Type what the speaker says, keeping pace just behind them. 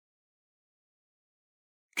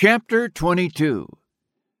Chapter 22.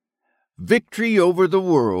 Victory over the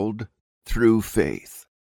world through faith.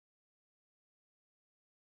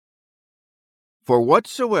 For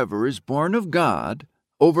whatsoever is born of God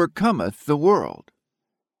overcometh the world.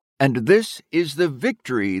 And this is the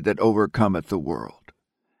victory that overcometh the world,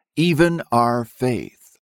 even our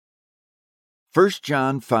faith. 1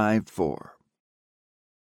 John 5:4.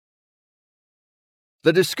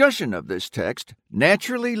 The discussion of this text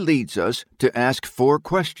naturally leads us to ask four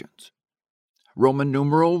questions. Roman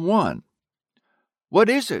numeral 1. What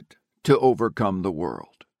is it to overcome the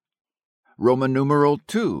world? Roman numeral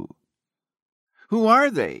 2. Who are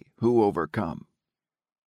they who overcome?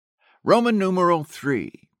 Roman numeral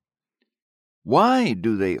 3. Why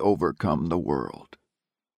do they overcome the world?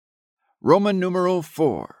 Roman numeral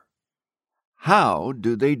 4. How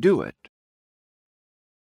do they do it?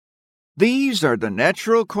 These are the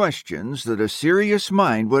natural questions that a serious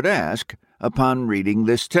mind would ask upon reading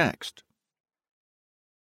this text.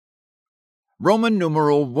 Roman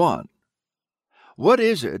numeral 1. What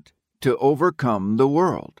is it to overcome the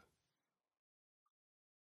world?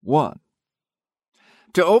 1.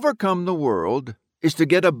 To overcome the world is to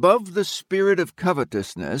get above the spirit of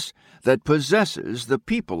covetousness that possesses the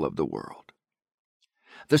people of the world.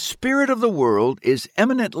 The spirit of the world is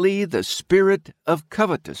eminently the spirit of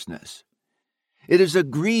covetousness. It is a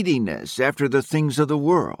greediness after the things of the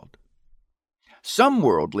world. Some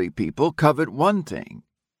worldly people covet one thing,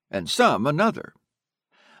 and some another.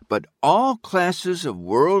 But all classes of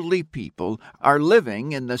worldly people are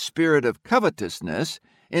living in the spirit of covetousness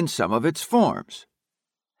in some of its forms.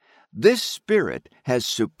 This spirit has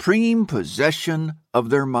supreme possession of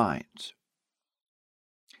their minds.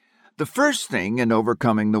 The first thing in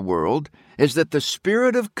overcoming the world is that the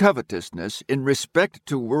spirit of covetousness in respect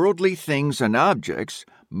to worldly things and objects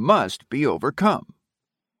must be overcome.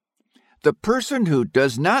 The person who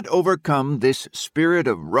does not overcome this spirit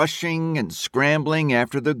of rushing and scrambling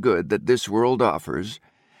after the good that this world offers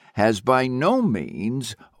has by no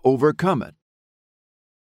means overcome it.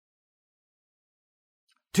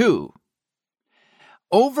 2.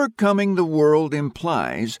 Overcoming the world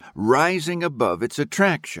implies rising above its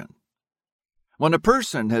attraction. When a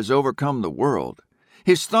person has overcome the world,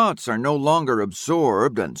 his thoughts are no longer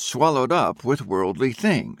absorbed and swallowed up with worldly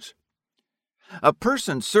things. A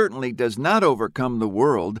person certainly does not overcome the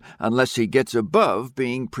world unless he gets above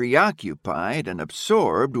being preoccupied and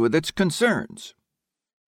absorbed with its concerns.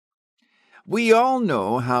 We all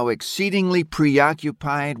know how exceedingly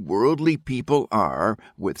preoccupied worldly people are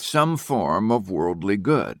with some form of worldly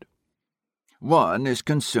good. One is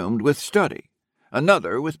consumed with study,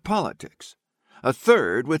 another with politics, a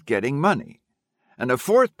third with getting money, and a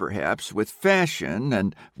fourth perhaps with fashion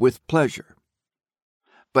and with pleasure.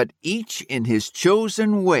 But each in his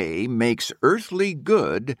chosen way makes earthly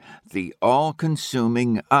good the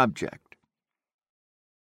all-consuming object.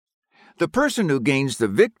 The person who gains the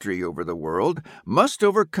victory over the world must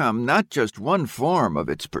overcome not just one form of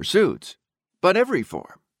its pursuits, but every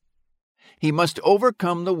form. He must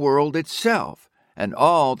overcome the world itself and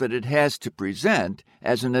all that it has to present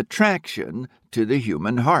as an attraction to the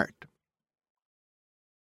human heart.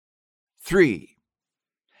 3.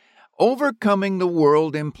 Overcoming the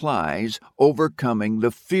world implies overcoming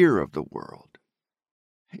the fear of the world.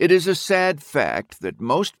 It is a sad fact that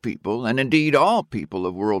most people, and indeed all people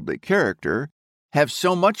of worldly character, have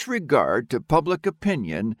so much regard to public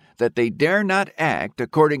opinion that they dare not act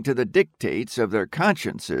according to the dictates of their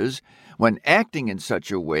consciences when acting in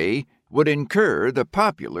such a way would incur the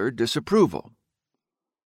popular disapproval.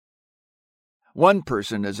 One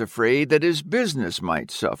person is afraid that his business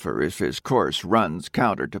might suffer if his course runs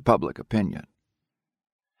counter to public opinion.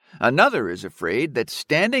 Another is afraid that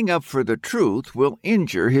standing up for the truth will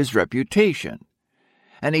injure his reputation,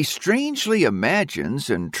 and he strangely imagines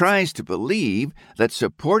and tries to believe that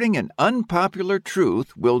supporting an unpopular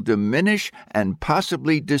truth will diminish and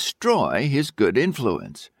possibly destroy his good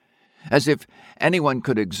influence, as if anyone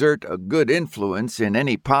could exert a good influence in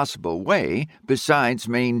any possible way besides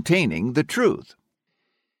maintaining the truth.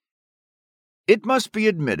 It must be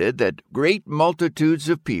admitted that great multitudes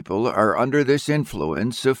of people are under this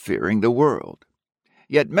influence of fearing the world,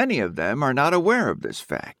 yet many of them are not aware of this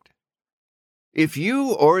fact. If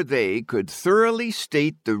you or they could thoroughly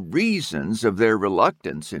state the reasons of their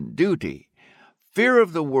reluctance in duty, fear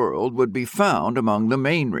of the world would be found among the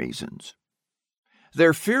main reasons.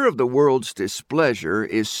 Their fear of the world's displeasure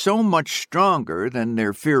is so much stronger than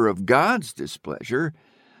their fear of God's displeasure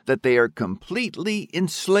that they are completely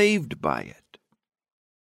enslaved by it.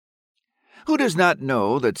 Who does not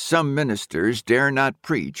know that some ministers dare not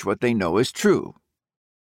preach what they know is true?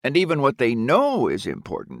 and even what they know is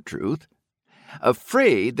important truth,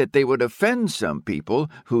 afraid that they would offend some people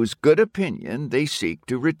whose good opinion they seek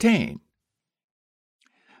to retain.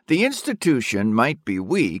 The institution might be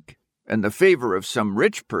weak, and the favor of some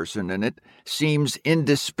rich person in it seems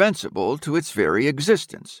indispensable to its very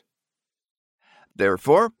existence.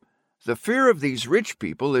 Therefore, the fear of these rich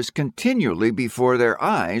people is continually before their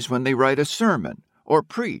eyes when they write a sermon, or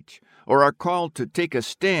preach, or are called to take a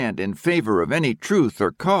stand in favor of any truth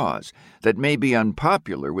or cause that may be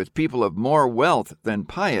unpopular with people of more wealth than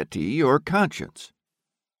piety or conscience.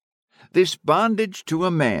 This bondage to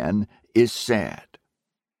a man is sad.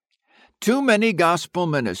 Too many gospel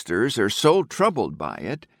ministers are so troubled by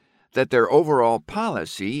it that their overall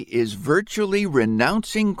policy is virtually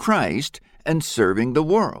renouncing Christ and serving the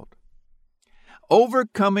world.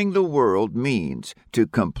 Overcoming the world means to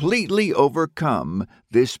completely overcome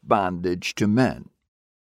this bondage to men.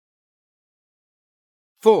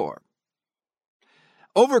 4.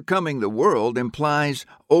 Overcoming the world implies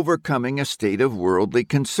overcoming a state of worldly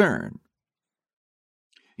concern.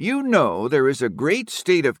 You know there is a great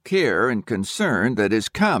state of care and concern that is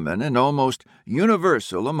common and almost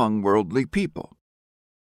universal among worldly people.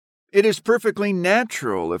 It is perfectly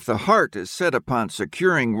natural if the heart is set upon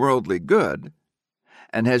securing worldly good,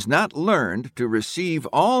 and has not learned to receive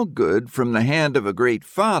all good from the hand of a great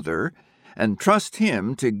Father and trust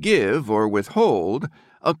Him to give or withhold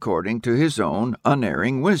according to His own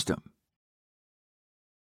unerring wisdom.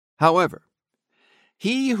 However,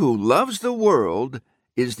 he who loves the world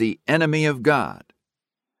is the enemy of God,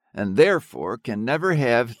 and therefore can never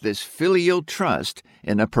have this filial trust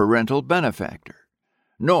in a parental benefactor,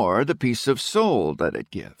 nor the peace of soul that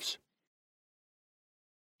it gives.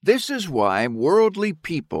 This is why worldly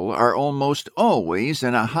people are almost always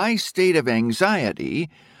in a high state of anxiety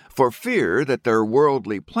for fear that their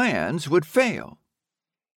worldly plans would fail.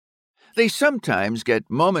 They sometimes get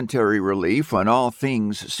momentary relief when all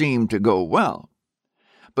things seem to go well,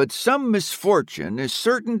 but some misfortune is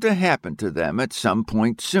certain to happen to them at some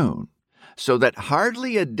point soon, so that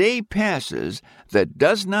hardly a day passes that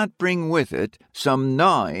does not bring with it some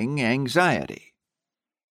gnawing anxiety.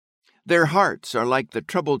 Their hearts are like the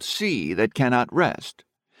troubled sea that cannot rest,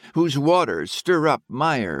 whose waters stir up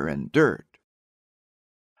mire and dirt.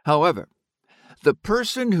 However, the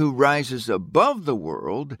person who rises above the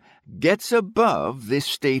world gets above this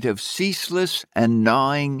state of ceaseless and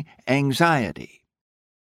gnawing anxiety.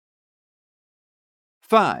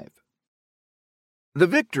 5. The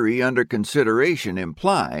victory under consideration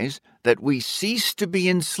implies that we cease to be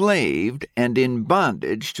enslaved and in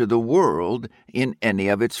bondage to the world in any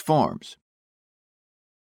of its forms.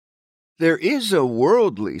 There is a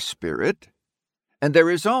worldly spirit, and there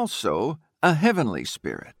is also a heavenly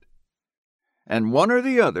spirit, and one or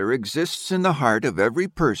the other exists in the heart of every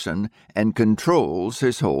person and controls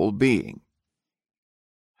his whole being.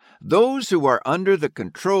 Those who are under the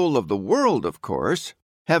control of the world, of course,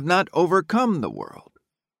 have not overcome the world.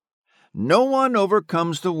 No one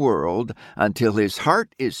overcomes the world until his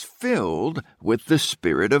heart is filled with the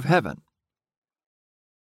Spirit of heaven.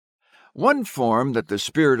 One form that the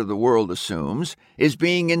spirit of the world assumes is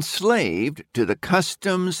being enslaved to the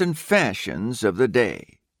customs and fashions of the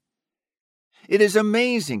day. It is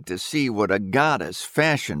amazing to see what a goddess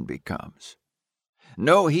fashion becomes.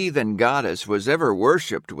 No heathen goddess was ever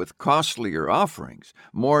worshipped with costlier offerings,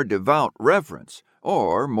 more devout reverence,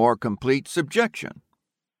 or more complete subjection.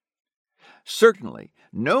 Certainly,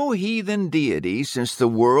 no heathen deity since the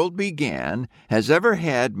world began has ever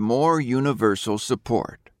had more universal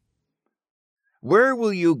support. Where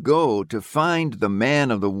will you go to find the man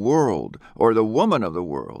of the world or the woman of the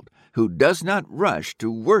world who does not rush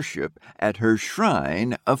to worship at her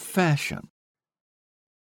shrine of fashion?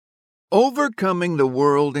 Overcoming the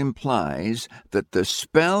world implies that the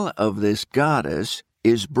spell of this goddess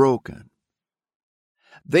is broken.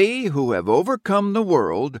 They who have overcome the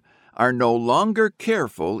world are no longer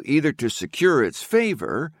careful either to secure its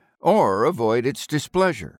favor or avoid its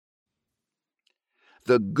displeasure.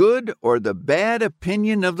 The good or the bad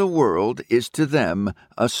opinion of the world is to them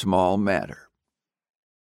a small matter.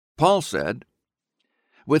 Paul said,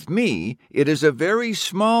 "With me it is a very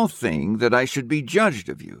small thing that I should be judged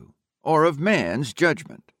of you, or of man's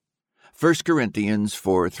judgment." 1 Corinthians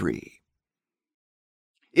 4:3.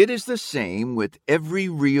 It is the same with every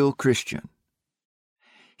real Christian.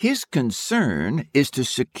 His concern is to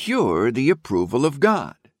secure the approval of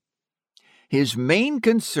God. His main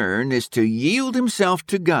concern is to yield himself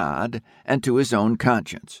to God and to his own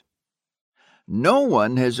conscience. No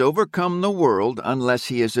one has overcome the world unless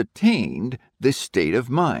he has attained this state of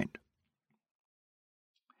mind.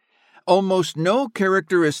 Almost no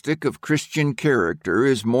characteristic of Christian character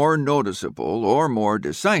is more noticeable or more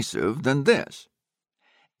decisive than this: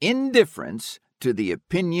 indifference to the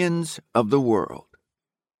opinions of the world.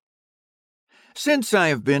 Since I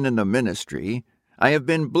have been in the ministry, I have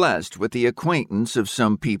been blessed with the acquaintance of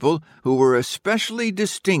some people who were especially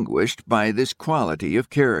distinguished by this quality of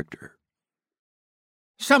character.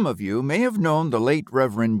 Some of you may have known the late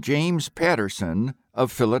Reverend James Patterson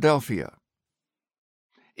of Philadelphia.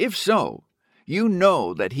 If so, you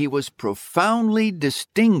know that he was profoundly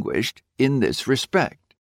distinguished in this respect.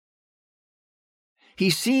 He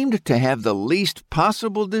seemed to have the least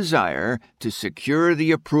possible desire to secure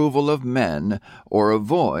the approval of men or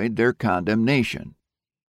avoid their condemnation.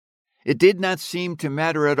 It did not seem to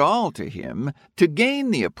matter at all to him to gain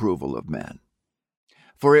the approval of men,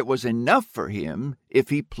 for it was enough for him if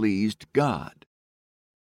he pleased God.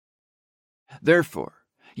 Therefore,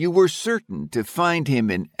 you were certain to find him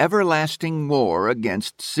in everlasting war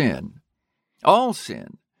against sin. All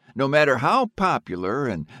sin, no matter how popular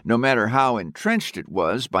and no matter how entrenched it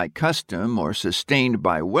was by custom or sustained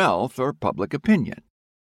by wealth or public opinion.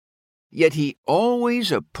 Yet he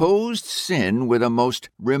always opposed sin with a most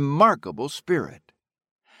remarkable spirit,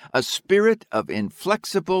 a spirit of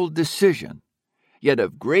inflexible decision, yet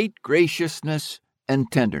of great graciousness and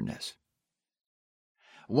tenderness.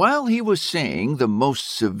 While he was saying the most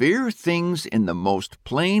severe things in the most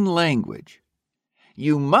plain language,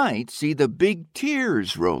 you might see the big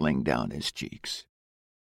tears rolling down his cheeks.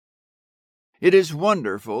 It is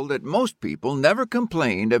wonderful that most people never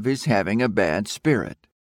complained of his having a bad spirit,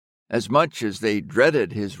 as much as they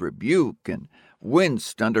dreaded his rebuke and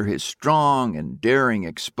winced under his strong and daring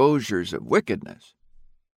exposures of wickedness.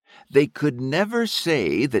 They could never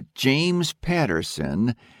say that James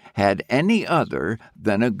Patterson had any other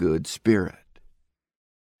than a good spirit.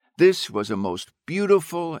 This was a most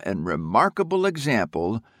beautiful and remarkable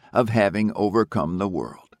example of having overcome the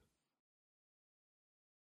world.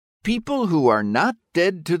 People who are not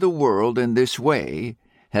dead to the world in this way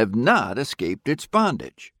have not escaped its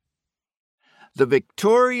bondage. The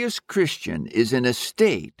victorious Christian is in a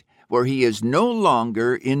state where he is no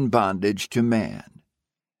longer in bondage to man.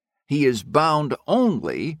 He is bound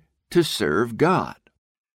only to serve God.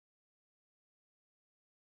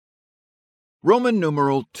 Roman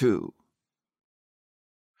numeral 2.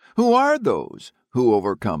 Who are those who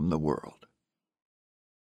overcome the world?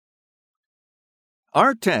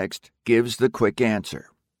 Our text gives the quick answer.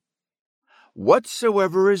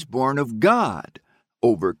 Whatsoever is born of God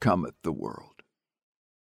overcometh the world.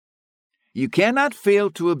 You cannot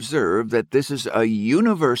fail to observe that this is a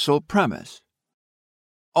universal premise.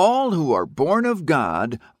 All who are born of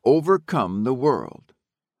God overcome the world.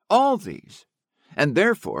 All these. And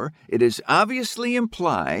therefore it is obviously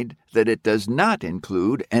implied that it does not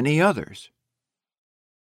include any others.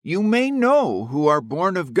 You may know who are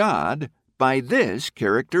born of God by this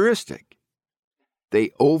characteristic: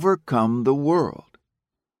 they overcome the world.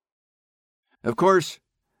 Of course,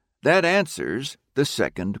 that answers the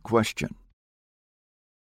second question.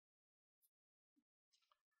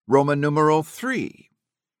 Roman numeral 3.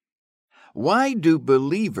 Why do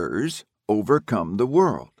believers overcome the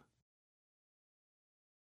world?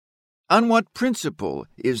 On what principle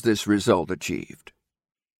is this result achieved?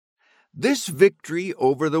 This victory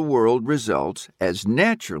over the world results as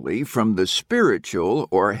naturally from the spiritual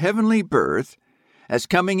or heavenly birth as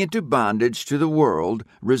coming into bondage to the world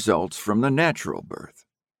results from the natural birth.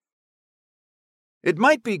 It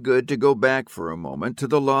might be good to go back for a moment to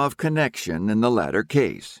the law of connection in the latter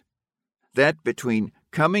case, that between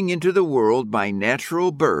coming into the world by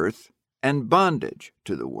natural birth and bondage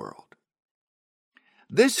to the world.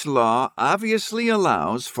 This law obviously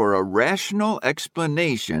allows for a rational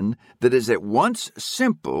explanation that is at once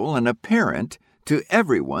simple and apparent to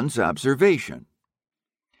everyone's observation.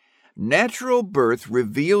 Natural birth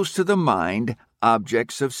reveals to the mind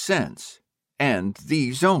objects of sense, and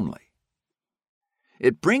these only.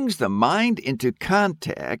 It brings the mind into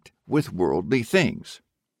contact with worldly things.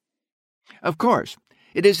 Of course,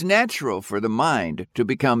 it is natural for the mind to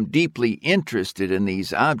become deeply interested in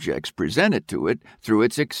these objects presented to it through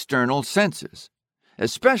its external senses,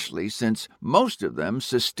 especially since most of them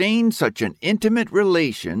sustain such an intimate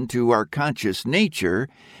relation to our conscious nature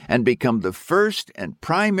and become the first and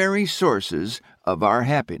primary sources of our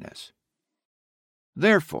happiness.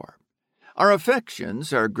 Therefore, our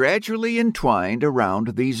affections are gradually entwined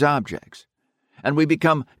around these objects, and we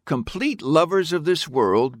become complete lovers of this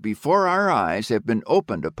world before our eyes have been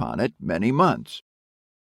opened upon it many months.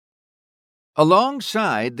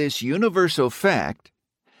 Alongside this universal fact,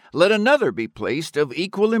 let another be placed of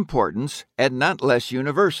equal importance and not less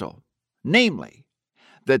universal, namely,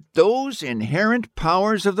 that those inherent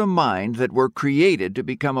powers of the mind that were created to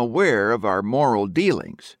become aware of our moral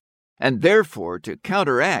dealings, and therefore to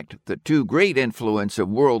counteract the too great influence of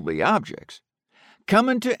worldly objects, come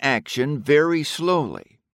into action very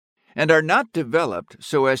slowly, and are not developed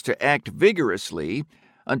so as to act vigorously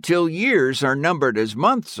until years are numbered as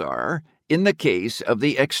months are in the case of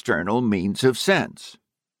the external means of sense.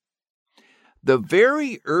 The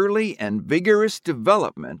very early and vigorous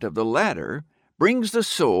development of the latter brings the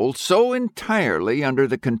soul so entirely under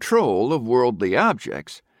the control of worldly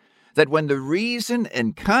objects that when the reason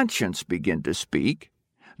and conscience begin to speak,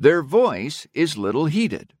 their voice is little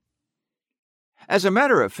heeded. As a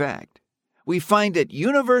matter of fact, we find it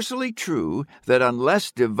universally true that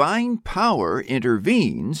unless divine power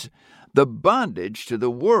intervenes, the bondage to the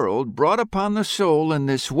world brought upon the soul in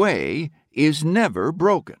this way is never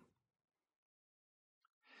broken.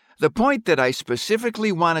 The point that I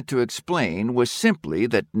specifically wanted to explain was simply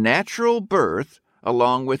that natural birth,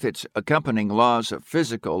 along with its accompanying laws of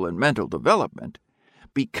physical and mental development,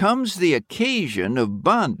 becomes the occasion of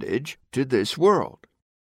bondage to this world.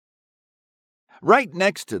 Right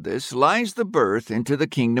next to this lies the birth into the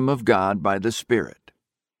kingdom of God by the Spirit.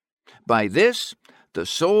 By this, the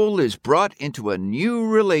soul is brought into a new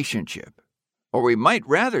relationship, or we might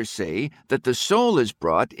rather say that the soul is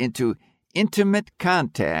brought into intimate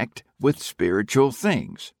contact with spiritual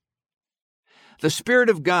things. The Spirit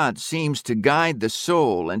of God seems to guide the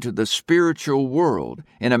soul into the spiritual world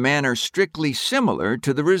in a manner strictly similar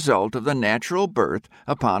to the result of the natural birth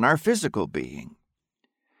upon our physical being.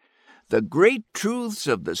 The great truths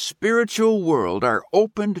of the spiritual world are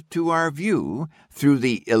opened to our view through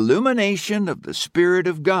the illumination of the Spirit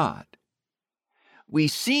of God. We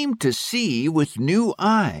seem to see with new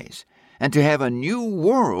eyes and to have a new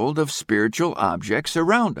world of spiritual objects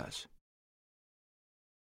around us.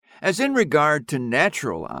 As in regard to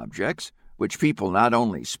natural objects, which people not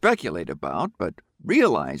only speculate about but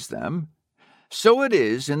realize them, so it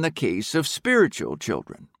is in the case of spiritual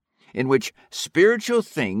children, in which spiritual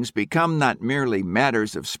things become not merely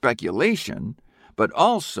matters of speculation, but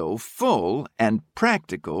also full and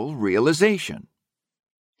practical realization.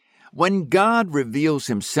 When God reveals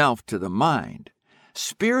Himself to the mind,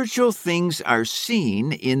 spiritual things are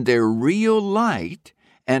seen in their real light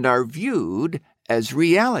and are viewed as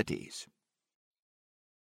realities.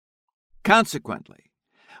 Consequently,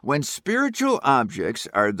 when spiritual objects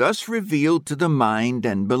are thus revealed to the mind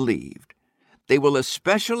and believed, they will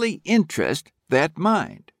especially interest that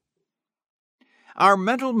mind. Our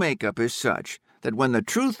mental makeup is such that when the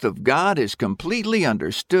truth of God is completely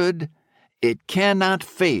understood, it cannot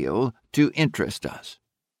fail to interest us.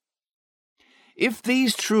 If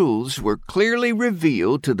these truths were clearly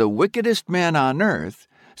revealed to the wickedest man on earth,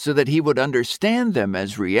 so that he would understand them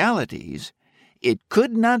as realities, it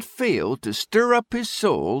could not fail to stir up his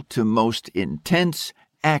soul to most intense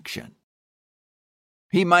action.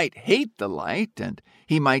 He might hate the light, and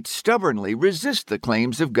he might stubbornly resist the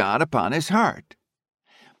claims of God upon his heart.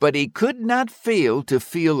 But he could not fail to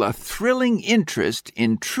feel a thrilling interest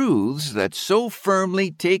in truths that so firmly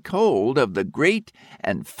take hold of the great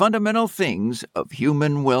and fundamental things of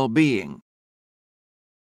human well-being.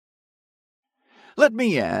 Let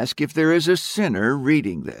me ask if there is a sinner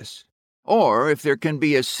reading this, or if there can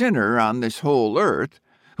be a sinner on this whole earth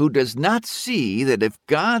who does not see that if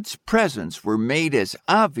God's presence were made as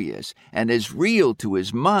obvious and as real to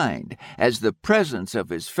his mind as the presence of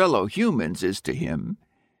his fellow humans is to him,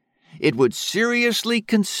 it would seriously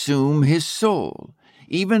consume his soul,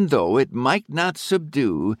 even though it might not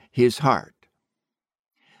subdue his heart.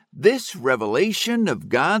 This revelation of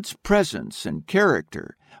God's presence and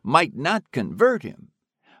character might not convert him,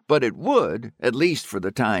 but it would, at least for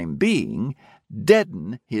the time being,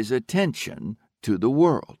 deaden his attention to the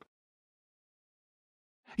world.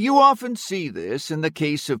 You often see this in the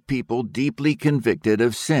case of people deeply convicted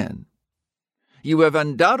of sin. You have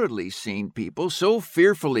undoubtedly seen people so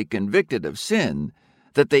fearfully convicted of sin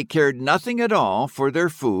that they cared nothing at all for their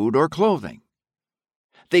food or clothing.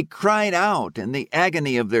 They cried out in the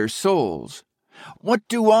agony of their souls, "What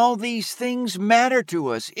do all these things matter to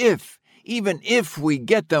us if, even if we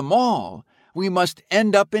get them all, we must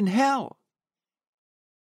end up in hell?"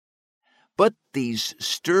 But these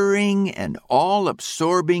stirring and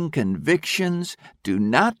all-absorbing convictions do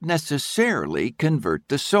not necessarily convert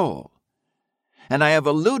the soul, and I have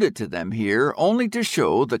alluded to them here only to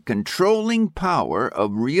show the controlling power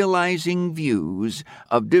of realizing views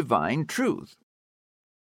of divine truth.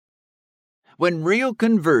 When real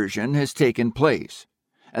conversion has taken place,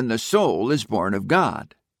 and the soul is born of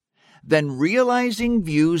God, then realizing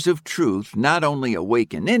views of truth not only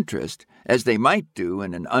awaken interest, as they might do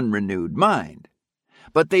in an unrenewed mind,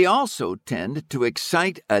 but they also tend to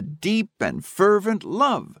excite a deep and fervent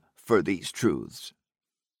love for these truths.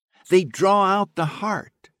 They draw out the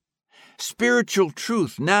heart. Spiritual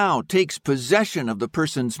truth now takes possession of the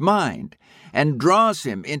person's mind and draws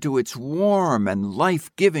him into its warm and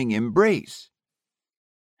life-giving embrace.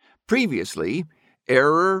 Previously,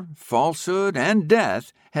 error, falsehood, and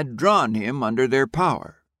death had drawn him under their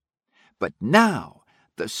power. But now,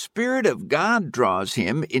 the Spirit of God draws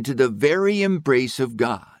him into the very embrace of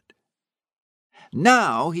God.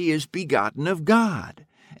 Now he is begotten of God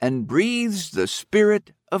and breathes the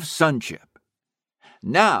spirit of sonship.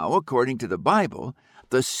 Now, according to the Bible,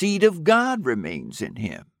 the seed of God remains in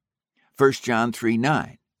him. 1 John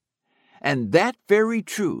 3:9. And that very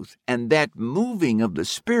truth and that moving of the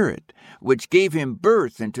Spirit, which gave him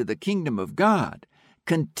birth into the kingdom of God,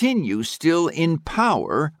 continues still in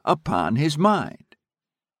power upon his mind.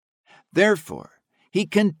 Therefore, he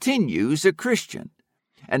continues a Christian,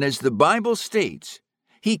 and as the Bible states,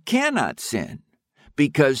 he cannot sin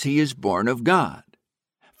because he is born of God.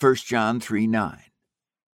 1 John 3:9.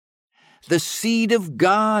 The seed of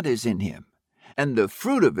God is in him, and the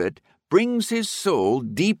fruit of it brings his soul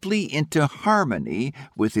deeply into harmony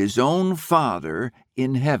with his own Father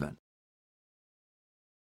in heaven.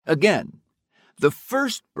 Again, the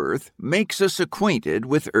first birth makes us acquainted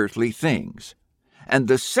with earthly things, and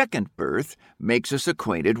the second birth makes us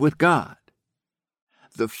acquainted with God.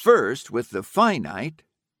 The first with the finite,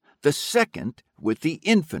 the second with the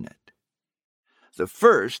infinite. The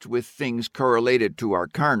first with things correlated to our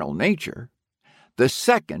carnal nature, the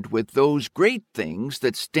second with those great things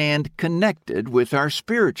that stand connected with our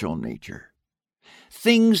spiritual nature.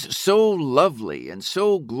 Things so lovely and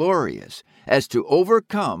so glorious as to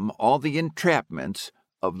overcome all the entrapments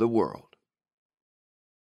of the world.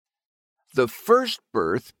 The first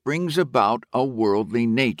birth brings about a worldly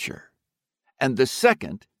nature, and the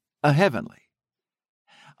second a heavenly.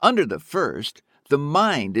 Under the first, the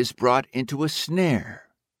mind is brought into a snare,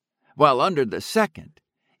 while under the second,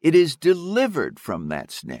 it is delivered from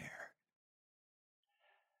that snare.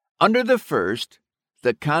 Under the first,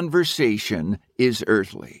 the conversation is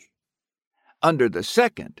earthly. Under the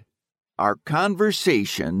second, our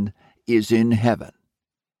conversation is in heaven.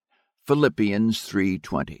 Philippians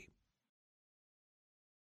 3:20.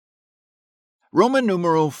 Roman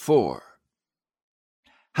numeral 4.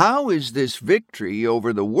 How is this victory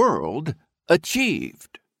over the world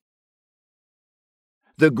achieved?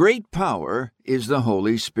 The great power is the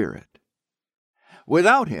Holy Spirit.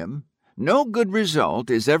 Without him, no good result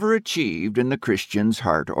is ever achieved in the Christian's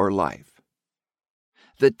heart or life.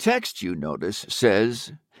 The text, you notice,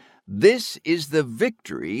 says, "This is the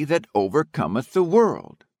victory that overcometh the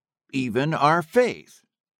world, even our faith."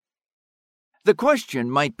 The question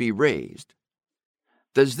might be raised,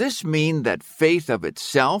 does this mean that faith of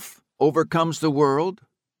itself overcomes the world?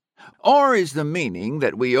 Or is the meaning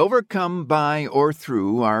that we overcome by or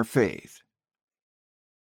through our faith?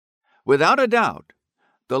 Without a doubt,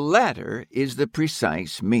 the latter is the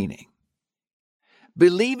precise meaning.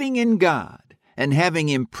 Believing in God and having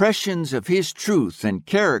impressions of His truth and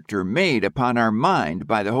character made upon our mind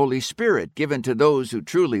by the Holy Spirit given to those who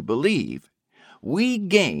truly believe, we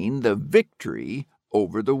gain the victory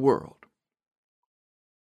over the world.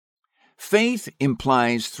 Faith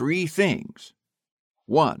implies three things.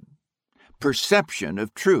 1. Perception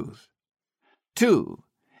of truth. 2.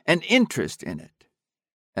 An interest in it.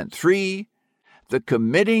 And 3. The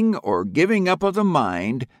committing or giving up of the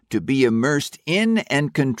mind to be immersed in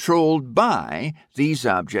and controlled by these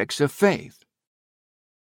objects of faith.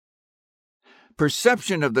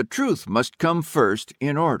 Perception of the truth must come first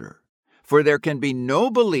in order, for there can be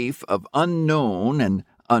no belief of unknown and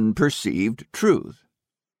unperceived truth.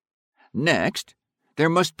 Next, there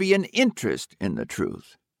must be an interest in the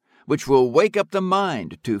truth, which will wake up the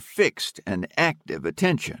mind to fixed and active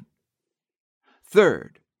attention.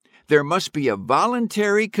 Third, there must be a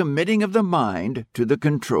voluntary committing of the mind to the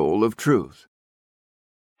control of truth.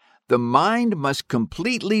 The mind must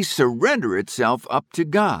completely surrender itself up to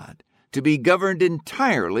God, to be governed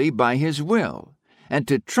entirely by His will, and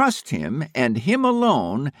to trust Him and Him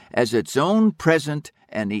alone as its own present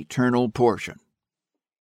and eternal portion.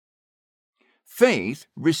 Faith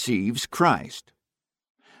receives Christ.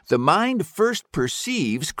 The mind first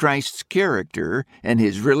perceives Christ's character and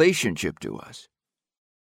His relationship to us.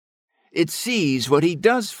 It sees what He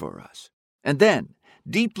does for us, and then,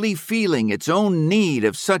 deeply feeling its own need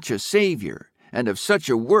of such a Savior and of such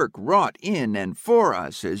a work wrought in and for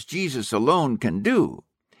us as Jesus alone can do,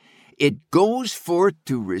 It goes forth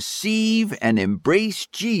to receive and embrace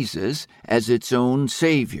Jesus as its own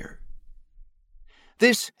Savior.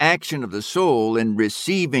 This action of the soul in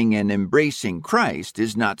receiving and embracing Christ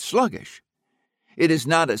is not sluggish. It is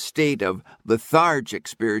not a state of lethargic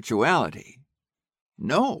spirituality.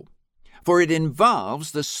 No, for it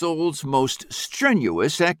involves the soul's most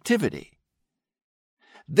strenuous activity.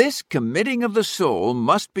 This committing of the soul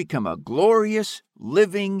must become a glorious,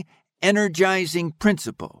 living, energizing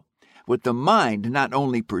principle, with the mind not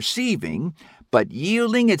only perceiving, but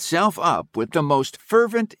yielding itself up with the most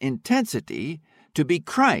fervent intensity to be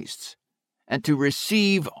Christ's and to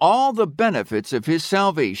receive all the benefits of His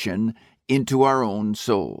salvation into our own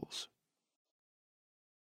souls.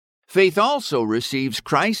 Faith also receives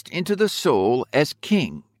Christ into the soul as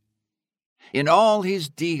King. In all His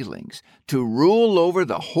dealings, to rule over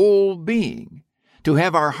the whole being, to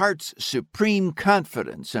have our heart's supreme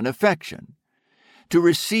confidence and affection, to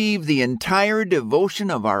receive the entire devotion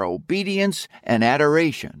of our obedience and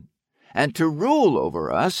adoration, and to rule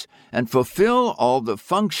over us and fulfill all the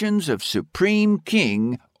functions of Supreme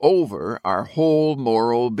King over our whole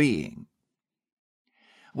moral being.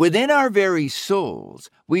 Within our very souls,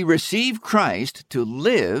 we receive Christ to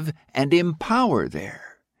live and empower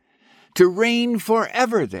there, to reign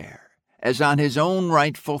forever there, as on His own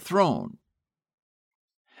rightful throne.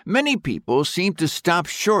 Many people seem to stop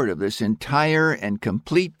short of this entire and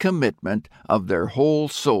complete commitment of their whole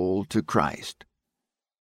soul to Christ.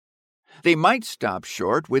 They might stop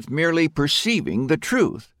short with merely perceiving the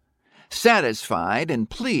truth, satisfied and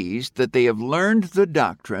pleased that they have learned the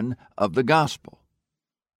doctrine of the gospel.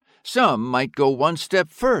 Some might go one step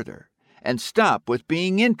further and stop with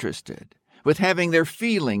being interested, with having their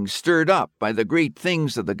feelings stirred up by the great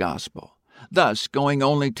things of the gospel, thus going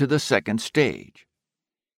only to the second stage.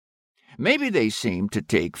 Maybe they seem to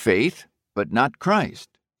take faith, but not Christ.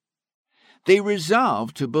 They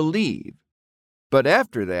resolve to believe, but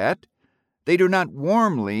after that, they do not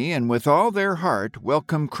warmly and with all their heart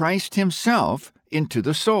welcome Christ Himself into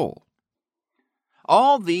the soul.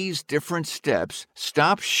 All these different steps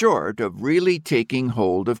stop short of really taking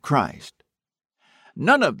hold of Christ.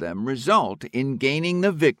 None of them result in gaining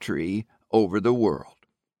the victory over the world.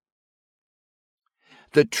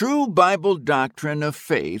 The true Bible doctrine of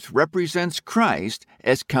faith represents Christ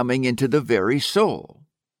as coming into the very soul.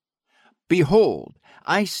 Behold,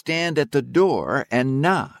 I stand at the door and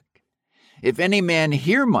knock. If any man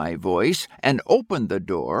hear my voice and open the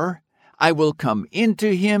door, I will come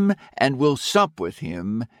into him and will sup with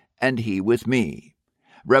him, and he with me.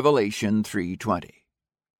 Revelation 3:20.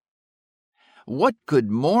 What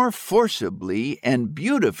could more forcibly and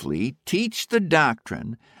beautifully teach the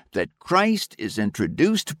doctrine that Christ is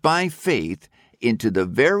introduced by faith into the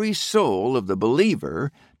very soul of the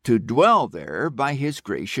believer to dwell there by His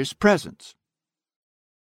gracious presence?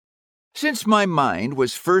 Since my mind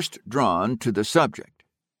was first drawn to the subject,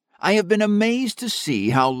 I have been amazed to see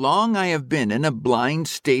how long I have been in a blind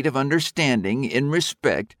state of understanding in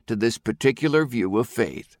respect to this particular view of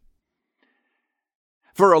faith.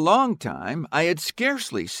 For a long time I had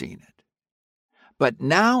scarcely seen it, but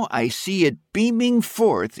now I see it beaming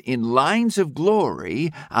forth in lines of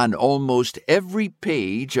glory on almost every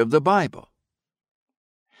page of the Bible.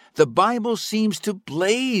 The Bible seems to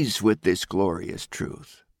blaze with this glorious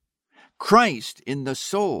truth. Christ in the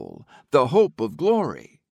soul, the hope of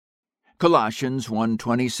glory. Colossians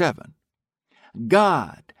 1:27.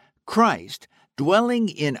 God, Christ, dwelling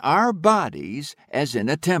in our bodies as in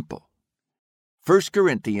a temple. 1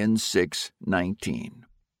 Corinthians 6:19.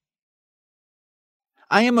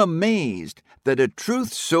 I am amazed that a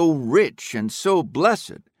truth so rich and so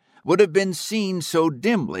blessed would have been seen so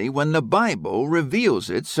dimly when the Bible reveals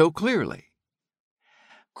it so clearly.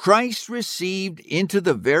 Christ received into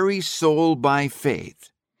the very soul by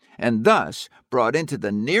faith, and thus brought into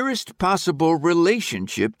the nearest possible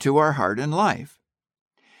relationship to our heart and life.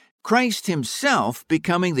 Christ Himself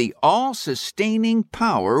becoming the all-sustaining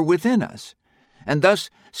power within us, and thus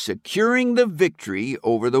securing the victory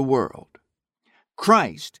over the world.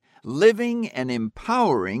 Christ living and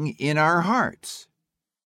empowering in our hearts.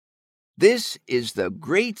 This is the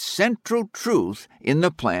great central truth in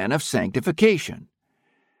the plan of sanctification,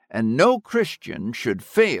 and no Christian should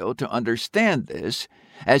fail to understand this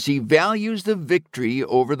as he values the victory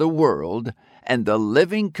over the world and the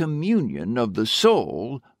living communion of the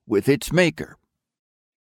soul with its Maker.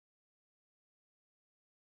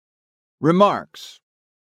 Remarks.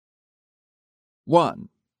 1.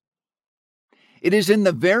 It is in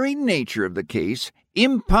the very nature of the case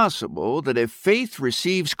impossible that if faith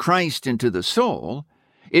receives Christ into the soul,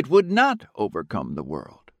 it would not overcome the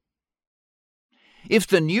world. If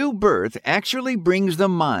the new birth actually brings the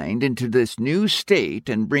mind into this new state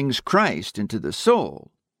and brings Christ into the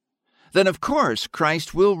soul, then of course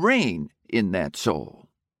Christ will reign in that soul.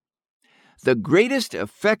 The greatest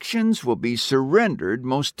affections will be surrendered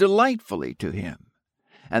most delightfully to him,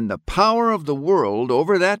 and the power of the world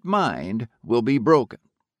over that mind will be broken.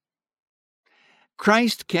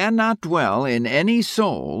 Christ cannot dwell in any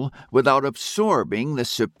soul without absorbing the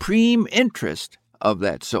supreme interest of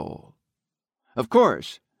that soul. Of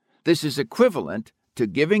course, this is equivalent to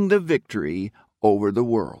giving the victory over the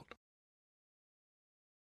world.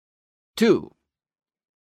 2.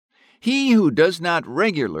 He who does not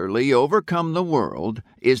regularly overcome the world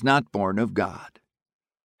is not born of God.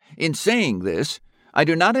 In saying this, I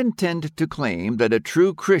do not intend to claim that a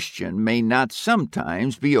true Christian may not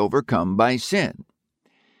sometimes be overcome by sin.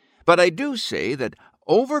 But I do say that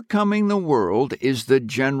overcoming the world is the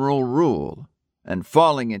general rule, and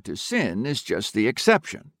falling into sin is just the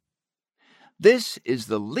exception. This is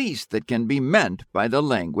the least that can be meant by the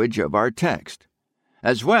language of our text,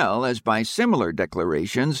 as well as by similar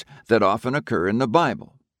declarations that often occur in the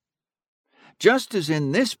Bible. Just as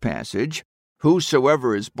in this passage,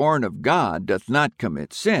 whosoever is born of God doth not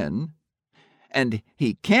commit sin, and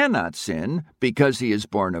he cannot sin because he is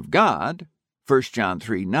born of God, 1 John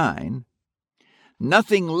 3:9,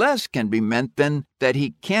 nothing less can be meant than that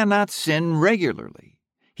he cannot sin regularly.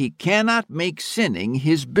 He cannot make sinning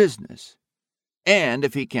his business. And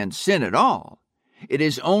if he can sin at all, it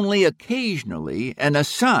is only occasionally and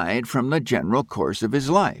aside from the general course of his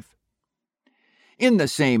life. In the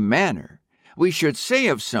same manner, we should say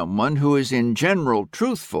of someone who is in general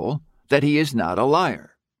truthful that he is not a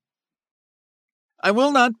liar. I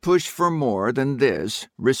will not push for more than this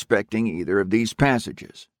respecting either of these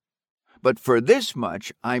passages, but for this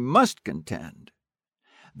much I must contend,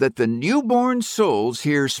 that the newborn souls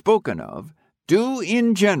here spoken of do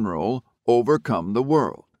in general overcome the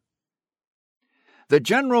world. The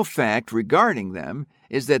general fact regarding them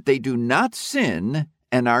is that they do not sin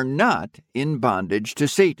and are not in bondage to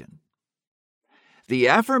Satan. The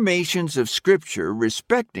affirmations of Scripture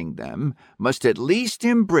respecting them must at least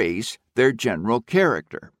embrace their general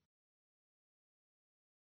character.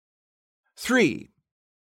 3.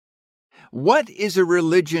 What is a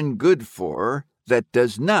religion good for that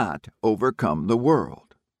does not overcome the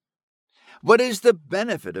world? What is the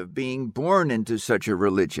benefit of being born into such a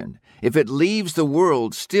religion if it leaves the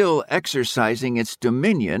world still exercising its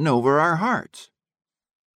dominion over our hearts?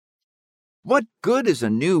 What good is a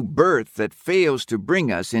new birth that fails to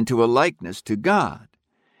bring us into a likeness to God,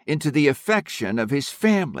 into the affection of His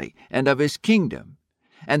family and of His kingdom,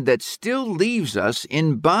 and that still leaves us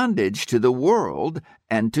in bondage to the world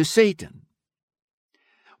and to Satan?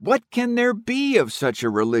 What can there be of such a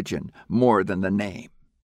religion more than the name?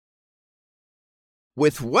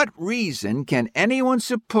 With what reason can anyone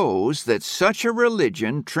suppose that such a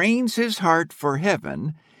religion trains his heart for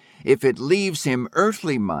heaven if it leaves him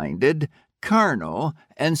earthly-minded, carnal,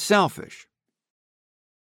 and selfish?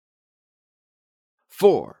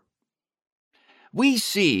 4. We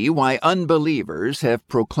see why unbelievers have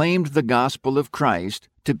proclaimed the gospel of Christ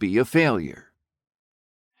to be a failure.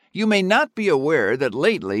 You may not be aware that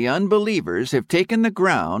lately unbelievers have taken the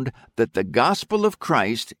ground that the gospel of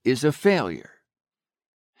Christ is a failure.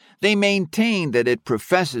 They maintain that it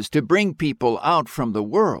professes to bring people out from the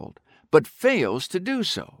world, but fails to do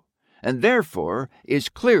so, and therefore is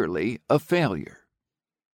clearly a failure.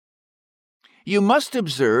 You must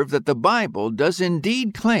observe that the Bible does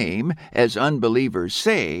indeed claim, as unbelievers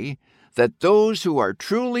say, that those who are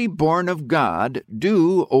truly born of God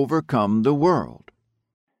do overcome the world.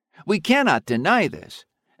 We cannot deny this,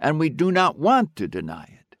 and we do not want to deny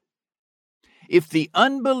it. If the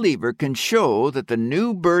unbeliever can show that the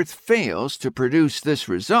new birth fails to produce this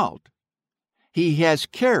result, he has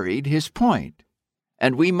carried his point,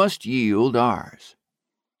 and we must yield ours.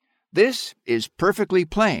 This is perfectly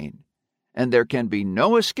plain, and there can be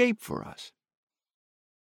no escape for us.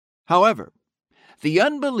 However, the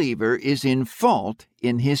unbeliever is in fault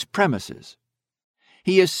in his premises.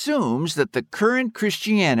 He assumes that the current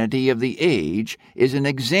Christianity of the age is an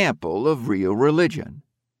example of real religion,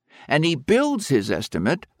 and he builds his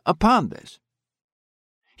estimate upon this.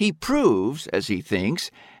 He proves, as he thinks,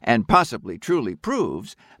 and possibly truly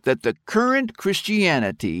proves, that the current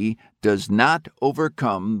Christianity does not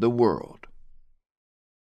overcome the world.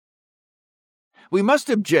 We must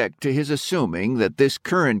object to his assuming that this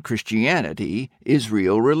current Christianity is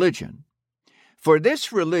real religion. For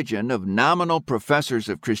this religion of nominal professors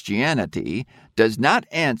of Christianity does not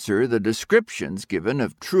answer the descriptions given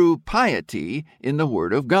of true piety in the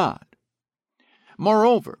Word of God.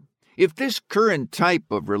 Moreover, If this current type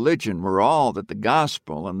of religion were all that the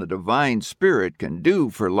gospel and the divine spirit can do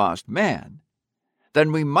for lost man,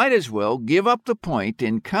 then we might as well give up the point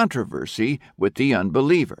in controversy with the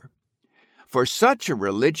unbeliever. For such a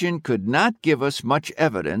religion could not give us much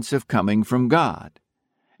evidence of coming from God,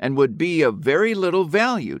 and would be of very little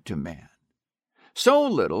value to man, so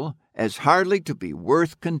little as hardly to be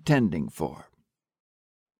worth contending for.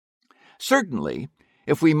 Certainly,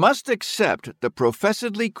 if we must accept the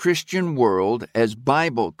professedly Christian world as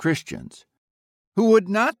Bible Christians, who would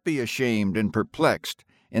not be ashamed and perplexed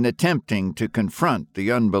in attempting to confront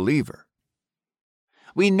the unbeliever,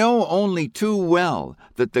 we know only too well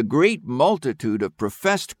that the great multitude of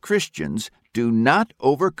professed Christians do not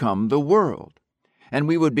overcome the world, and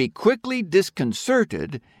we would be quickly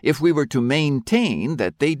disconcerted if we were to maintain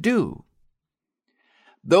that they do.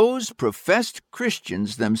 Those professed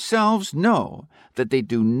Christians themselves know that they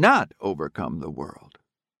do not overcome the world.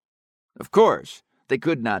 Of course, they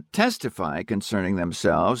could not testify concerning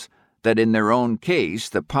themselves that in their own case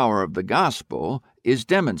the power of the gospel is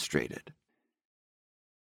demonstrated.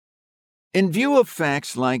 In view of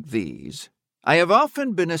facts like these, I have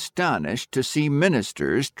often been astonished to see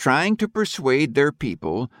ministers trying to persuade their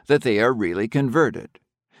people that they are really converted,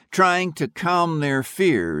 trying to calm their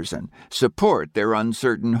fears and support their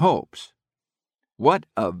uncertain hopes. What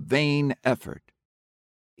a vain effort!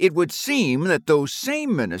 It would seem that those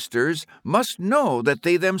same ministers must know that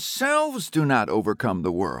they themselves do not overcome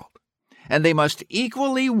the world, and they must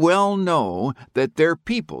equally well know that their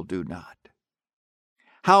people do not.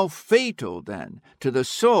 How fatal, then, to the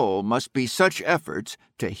soul must be such efforts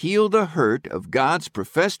to heal the hurt of God's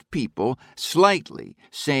professed people slightly,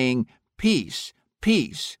 saying, "Peace,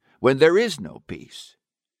 peace," when there is no peace.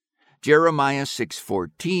 Jeremiah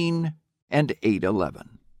 6:14 and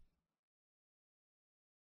 8:11.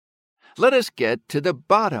 Let us get to the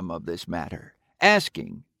bottom of this matter,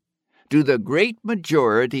 asking, do the great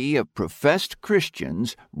majority of professed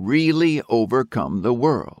Christians really overcome the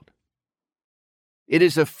world? It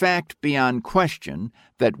is a fact beyond question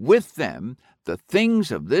that with them the things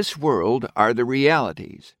of this world are the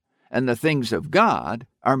realities, and the things of God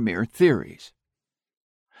are mere theories.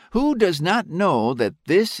 Who does not know that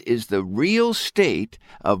this is the real state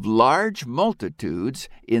of large multitudes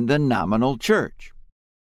in the nominal church?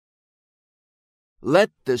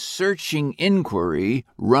 Let the searching inquiry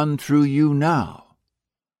run through you now.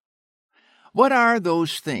 What are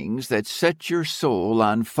those things that set your soul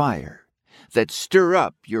on fire, that stir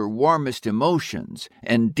up your warmest emotions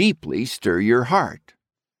and deeply stir your heart?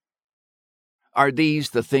 Are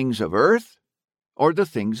these the things of earth or the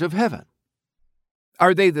things of heaven?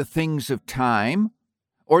 Are they the things of time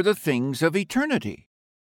or the things of eternity?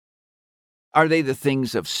 Are they the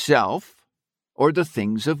things of self or the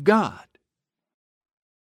things of God?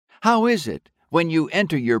 How is it when you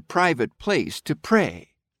enter your private place to pray?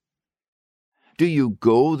 Do you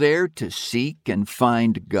go there to seek and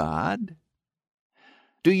find God?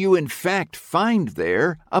 Do you in fact find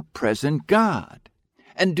there a present God?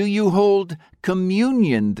 And do you hold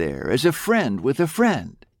communion there as a friend with a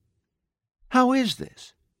friend? How is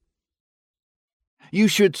this? You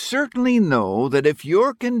should certainly know that if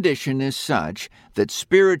your condition is such that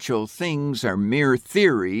spiritual things are mere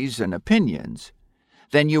theories and opinions,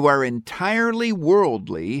 then you are entirely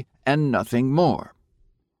worldly and nothing more.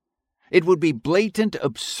 It would be blatant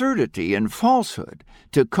absurdity and falsehood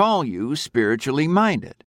to call you spiritually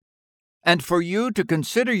minded, and for you to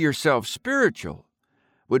consider yourself spiritual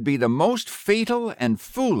would be the most fatal and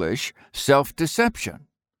foolish self-deception.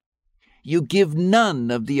 You give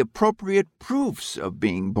none of the appropriate proofs of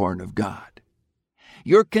being born of God.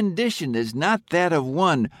 Your condition is not that of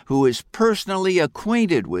one who is personally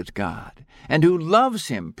acquainted with God and who loves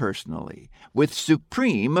Him personally with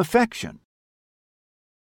supreme affection.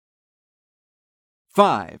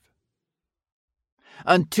 5.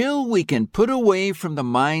 Until we can put away from the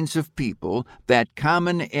minds of people that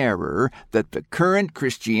common error that the current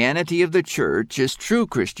Christianity of the Church is true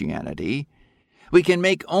Christianity, we can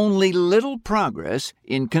make only little progress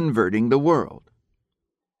in converting the world.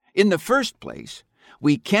 In the first place,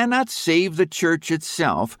 we cannot save the Church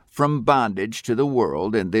itself from bondage to the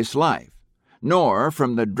world in this life, nor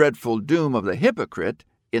from the dreadful doom of the hypocrite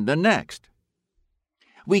in the next.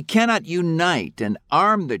 We cannot unite and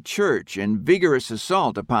arm the Church in vigorous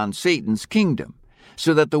assault upon Satan's kingdom,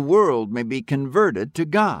 so that the world may be converted to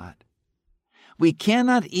God. We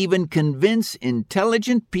cannot even convince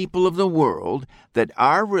intelligent people of the world that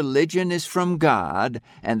our religion is from God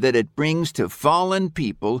and that it brings to fallen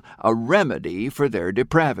people a remedy for their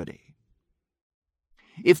depravity.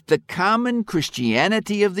 If the common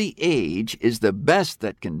Christianity of the age is the best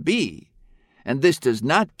that can be, and this does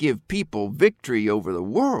not give people victory over the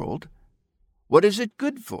world, what is it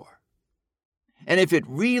good for? And if it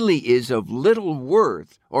really is of little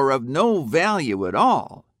worth or of no value at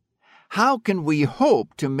all, how can we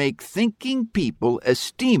hope to make thinking people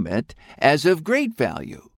esteem it as of great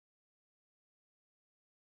value?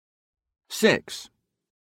 6.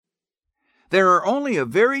 There are only a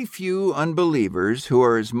very few unbelievers who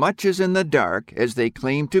are as much as in the dark as they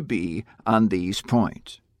claim to be on these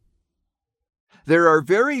points. There are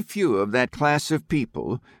very few of that class of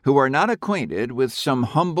people who are not acquainted with some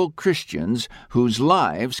humble Christians whose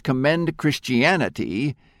lives commend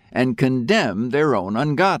Christianity and condemn their own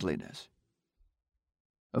ungodliness.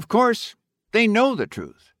 Of course, they know the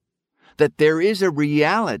truth, that there is a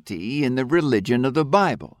reality in the religion of the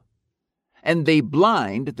Bible, and they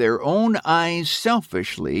blind their own eyes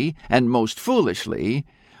selfishly and most foolishly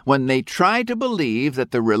when they try to believe that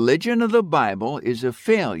the religion of the Bible is a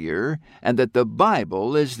failure and that the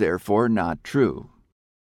Bible is therefore not true.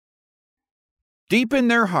 Deep in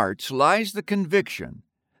their hearts lies the conviction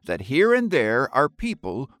that here and there are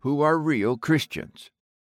people who are real Christians,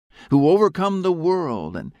 who overcome the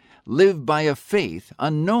world and live by a faith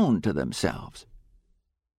unknown to themselves.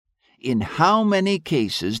 In how many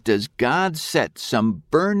cases does God set some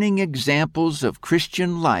burning examples of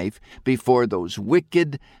Christian life before those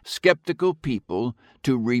wicked, skeptical people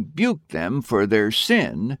to rebuke them for their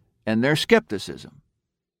sin and their skepticism?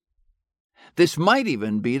 This might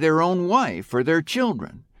even be their own wife or their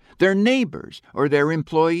children, their neighbors or their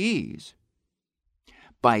employees.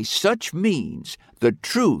 By such means, the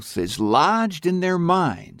truth is lodged in their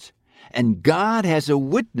minds, and God has a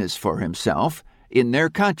witness for himself in their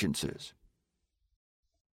consciences.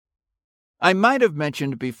 I might have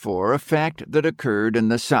mentioned before a fact that occurred in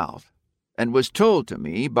the South, and was told to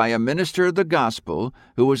me by a minister of the gospel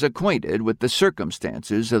who was acquainted with the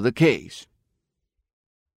circumstances of the case.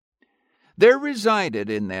 There resided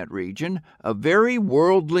in that region a very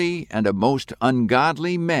worldly and a most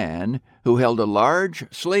ungodly man who held a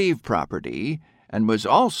large slave property and was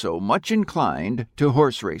also much inclined to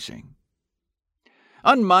horse racing.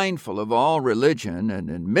 Unmindful of all religion and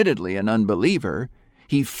admittedly an unbeliever,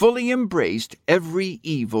 he fully embraced every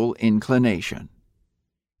evil inclination.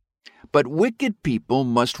 But wicked people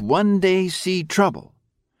must one day see trouble,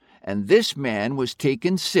 and this man was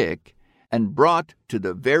taken sick and brought to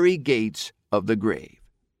the very gates of the grave.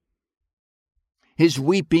 His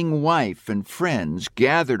weeping wife and friends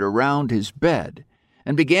gathered around his bed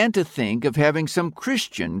and began to think of having some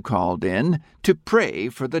Christian called in to pray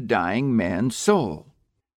for the dying man's soul.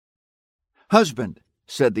 "Husband,"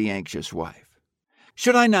 said the anxious wife,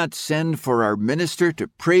 "should I not send for our minister to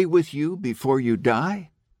pray with you before you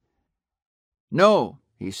die?" "No,"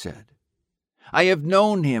 he said. "I have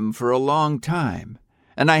known him for a long time,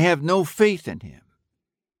 and I have no faith in him.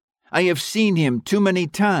 I have seen him too many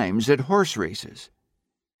times at horse races.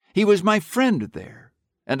 He was my friend there,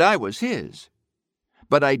 and I was his.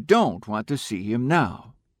 But I don't want to see him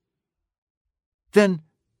now." "Then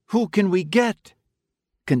who can we get?"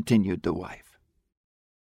 continued the wife.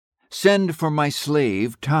 "Send for my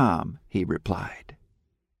slave, Tom," he replied.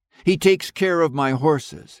 "He takes care of my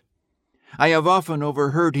horses. I have often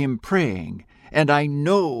overheard him praying, and I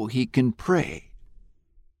know he can pray.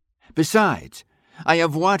 Besides, I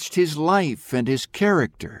have watched his life and his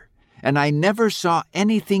character, and I never saw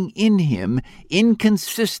anything in him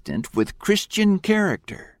inconsistent with Christian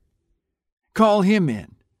character. Call him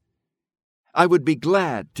in. I would be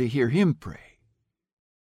glad to hear him pray."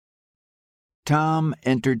 Tom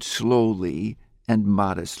entered slowly and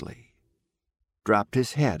modestly, dropped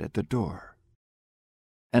his head at the door,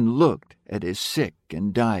 and looked at his sick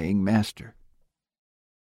and dying master.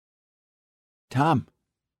 "Tom,"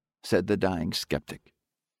 said the dying skeptic,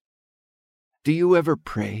 "do you ever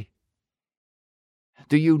pray?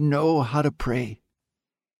 Do you know how to pray?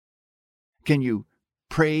 Can you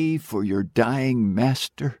pray for your dying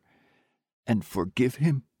master and forgive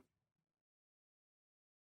him?"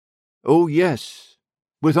 "Oh, yes,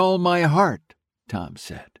 with all my heart," Tom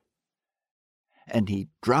said. And he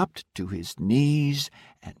dropped to his knees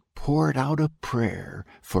and poured out a prayer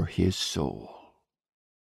for his soul.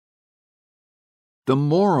 The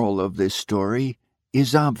moral of this story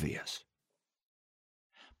is obvious.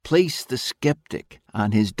 Place the skeptic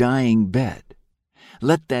on his dying bed.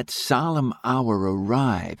 Let that solemn hour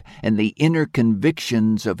arrive and the inner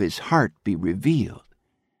convictions of his heart be revealed.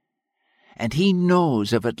 And he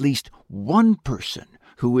knows of at least one person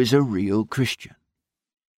who is a real Christian.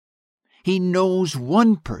 He knows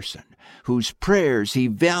one person whose prayers he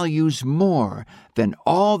values more than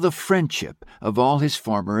all the friendship of all his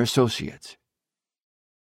former associates.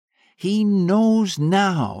 He knows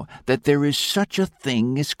now that there is such a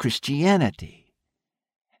thing as Christianity,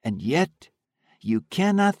 and yet you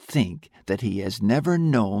cannot think that he has never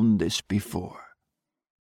known this before.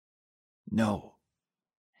 No,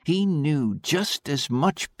 he knew just as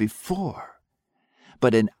much before,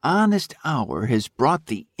 but an honest hour has brought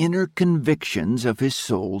the inner convictions of his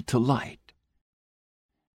soul to light.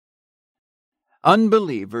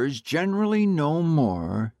 Unbelievers generally know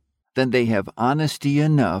more than they have honesty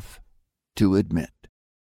enough to admit.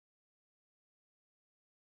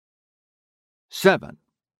 7.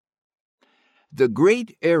 The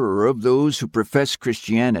great error of those who profess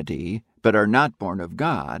Christianity but are not born of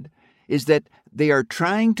God is that they are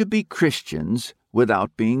trying to be Christians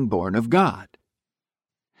without being born of God.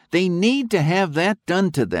 They need to have that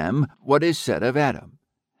done to them what is said of Adam,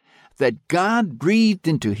 that God breathed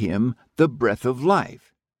into him the breath of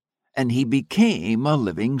life, and he became a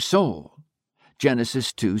living soul.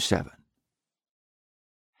 Genesis 2:7.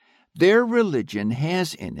 Their religion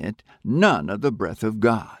has in it none of the breath of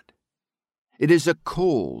God. It is a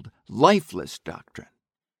cold, lifeless doctrine.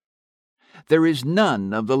 There is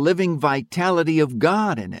none of the living vitality of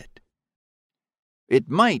God in it. It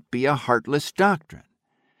might be a heartless doctrine,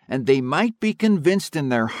 and they might be convinced in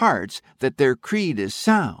their hearts that their creed is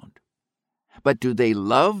sound. But do they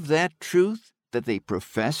love that truth that they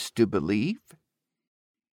profess to believe?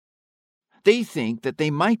 They think that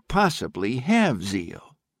they might possibly have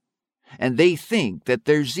zeal, and they think that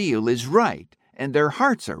their zeal is right and their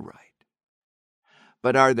hearts are right.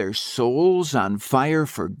 But are their souls on fire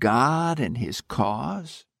for God and His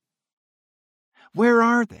cause? Where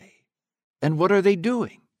are they, and what are they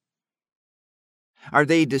doing? Are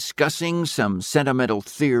they discussing some sentimental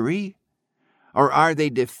theory, or are they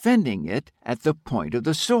defending it at the point of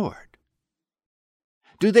the sword?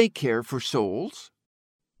 Do they care for souls?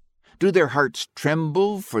 Do their hearts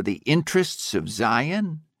tremble for the interests of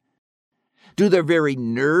Zion? Do their very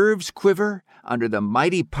nerves quiver under the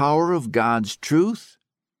mighty power of God's truth?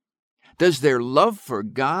 Does their love for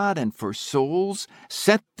God and for souls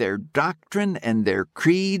set their doctrine and their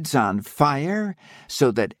creeds on fire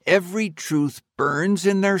so that every truth burns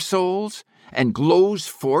in their souls and glows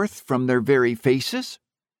forth from their very faces?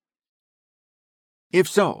 If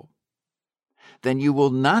so, then you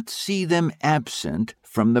will not see them absent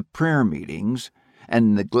from the prayer meetings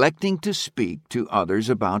and neglecting to speak to others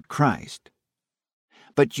about Christ.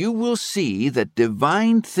 But you will see that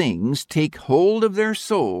divine things take hold of their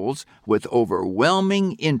souls with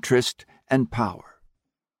overwhelming interest and power.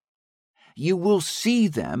 You will see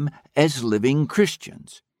them as living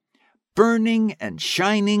Christians, burning and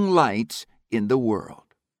shining lights in the world.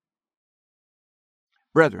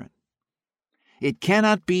 Brethren, it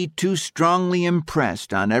cannot be too strongly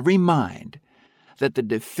impressed on every mind that the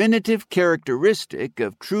definitive characteristic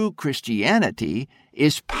of true Christianity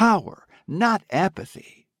is power, not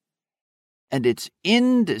apathy, and its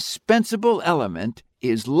indispensable element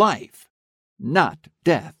is life, not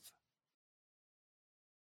death.